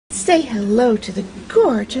Say hello to the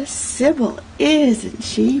gorgeous Sybil. Isn't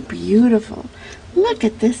she beautiful? Look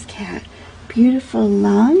at this cat. Beautiful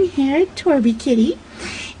long-haired Torby kitty.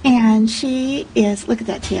 And she is, look at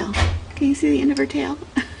that tail. Can you see the end of her tail?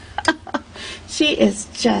 She is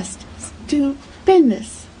just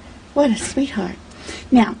stupendous. What a sweetheart.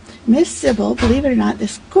 Now, Miss Sybil, believe it or not,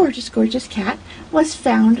 this gorgeous, gorgeous cat was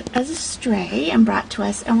found as a stray and brought to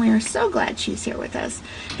us, and we are so glad she's here with us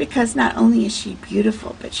because not only is she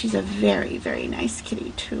beautiful, but she's a very, very nice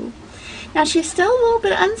kitty too. Now, she's still a little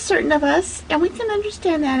bit uncertain of us, and we can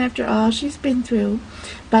understand that after all she's been through,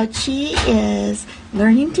 but she is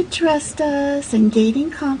learning to trust us and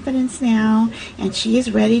gaining confidence now, and she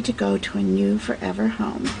is ready to go to a new forever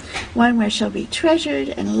home, one where she'll be treasured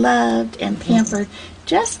and loved and pampered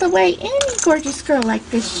just the way any gorgeous girl like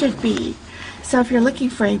this should be. So if you're looking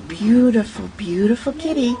for a beautiful, beautiful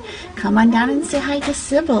kitty, come on down and say hi to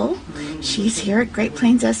Sybil. She's here at Great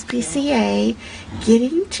Plains SPCA,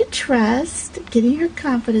 getting to trust, getting her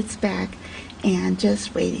confidence back, and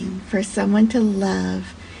just waiting for someone to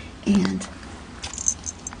love and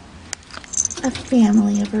a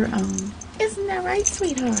family of her own. Isn't that right,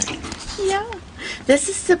 sweetheart? Yeah. This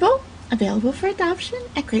is Sybil, available for adoption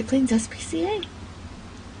at Great Plains SPCA.